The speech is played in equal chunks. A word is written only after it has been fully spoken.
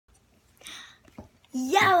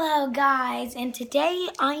Hello guys, and today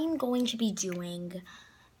I'm going to be doing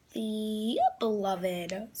the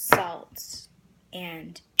beloved salt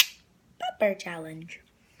and pepper challenge.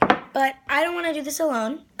 But I don't want to do this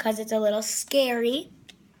alone because it's a little scary.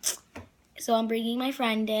 So I'm bringing my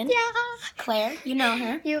friend in. Yeah. Claire, you know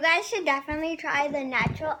her. You guys should definitely try the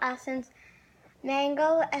Natural Essence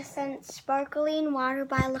Mango Essence Sparkling Water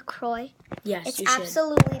by LaCroix. Yes, it's you should.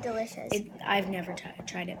 absolutely delicious. I've never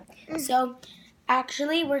tried it. So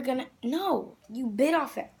actually we're gonna, no, you bit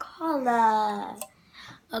off it. Cola.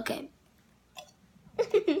 Okay.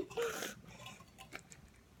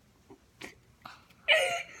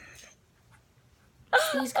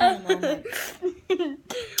 These kind of moments.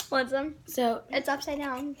 Want some? So It's upside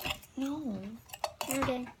down. no,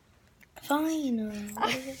 Okay. fine.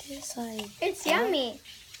 What does it taste like? It's yummy.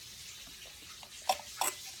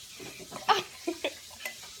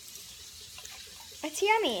 It's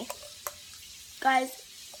yummy. Guys,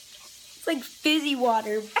 it's like fizzy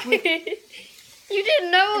water with You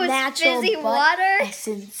didn't know it was natural fizzy butt water?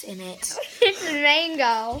 essence in it. It's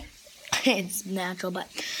mango. It's natural butt.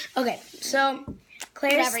 Okay, so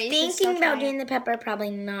Claire's Whatever, you should still thinking about try doing the pepper.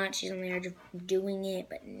 Probably not. She's on the edge of doing it,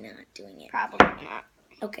 but not doing it. Probably not.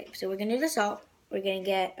 Okay, so we're gonna do the salt. We're gonna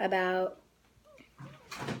get about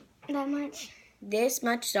That much? this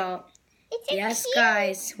much salt. It's Yes,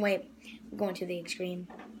 guys. Wait, we're going to the extreme.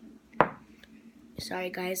 Sorry,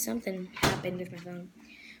 guys. Something happened with my phone.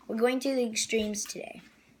 We're going to the extremes today.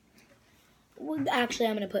 Well, actually,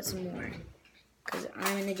 I'm going to put some more. Because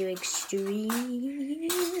I'm going to do extremes.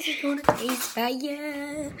 It's going to taste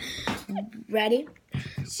fire. Ready?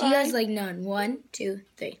 She has like none. 1, 2,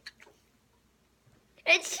 3.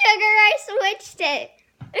 It's sugar. I switched it.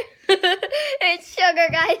 It's sugar,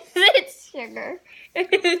 guys. It's sugar.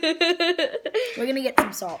 We're going to get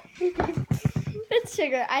some salt. It's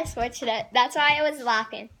sugar. I switched it. That's why I was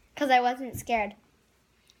laughing. Because I wasn't scared.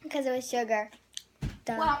 Because it was sugar.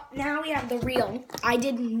 Duh. Well, now we have the real. I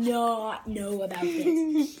did not know about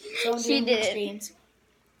this. So I'm She doing did. extremes.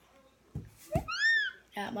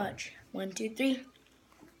 That much. 1, 2, 3.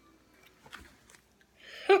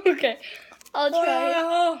 Okay. I'll try.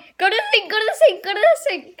 Oh. Go to the sink. Go to the sink. Go to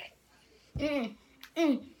the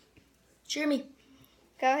sink. Cheer me.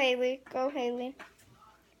 Go, Haley. Go, Haley.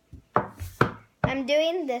 I'm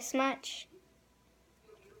doing this much.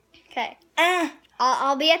 Okay.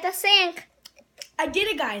 I'll be at the sink. I did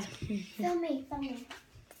it, guys. Film me. Film me.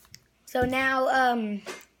 So now,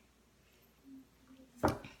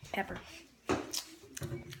 pepper.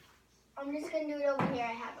 I'm just going to do it over here.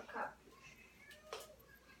 I have a cup.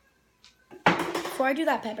 Before I do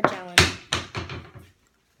that pepper challenge,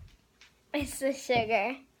 It's the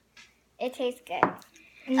sugar. It tastes good.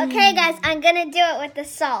 Okay, guys. I'm going to do it with the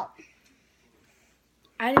salt.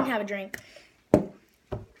 I didn't have a drink.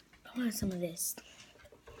 I want some of this.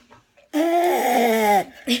 I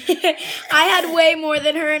had way more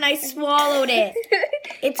than her and I swallowed it.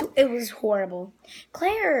 It was horrible.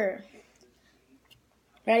 Claire.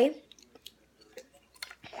 Ready?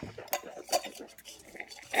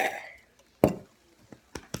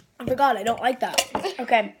 I forgot, I don't like that.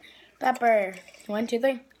 Okay. Pepper. 1, 2,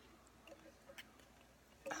 3.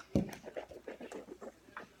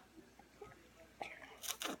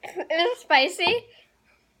 Is it spicy?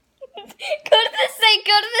 Go to the sink.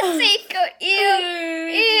 Go to the sink. Go. Ew.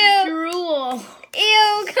 Ew. Drool.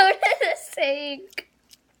 Ew. Go to the sink.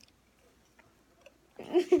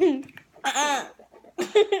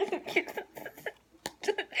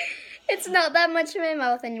 It's not that much in my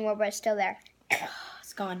mouth anymore, but it's still there.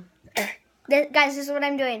 It's gone. Guys, this is what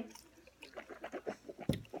I'm doing.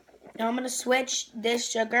 Now I'm going to switch this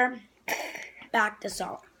sugar back to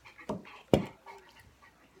salt.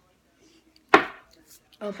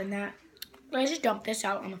 Open that. Let's just dump this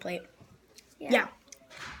out on the plate. Yeah.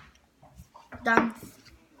 Done.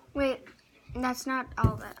 Wait, that's not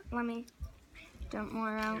all of it. Let me dump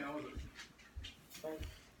more out. Why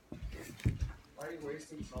are you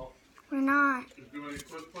wasting salt? We're not. Do any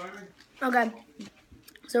foot planning? Okay.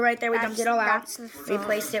 So right there we dumped it all out. That's the salt.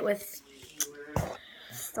 Replaced it with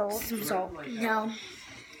Salt. some salt. Now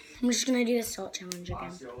I'm just going to do the salt challenge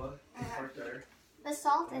again. Osceola, right there. The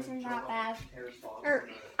salt isn't that bad. Or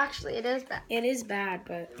actually, it is bad. It is bad,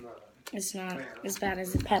 but it's not as bad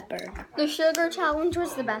as the pepper. The sugar challenge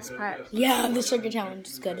was the best part. Yeah, the sugar challenge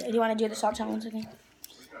is good. Do you want to do the salt challenge again?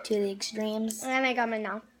 To the extremes. And I got my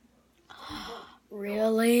now.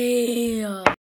 Really?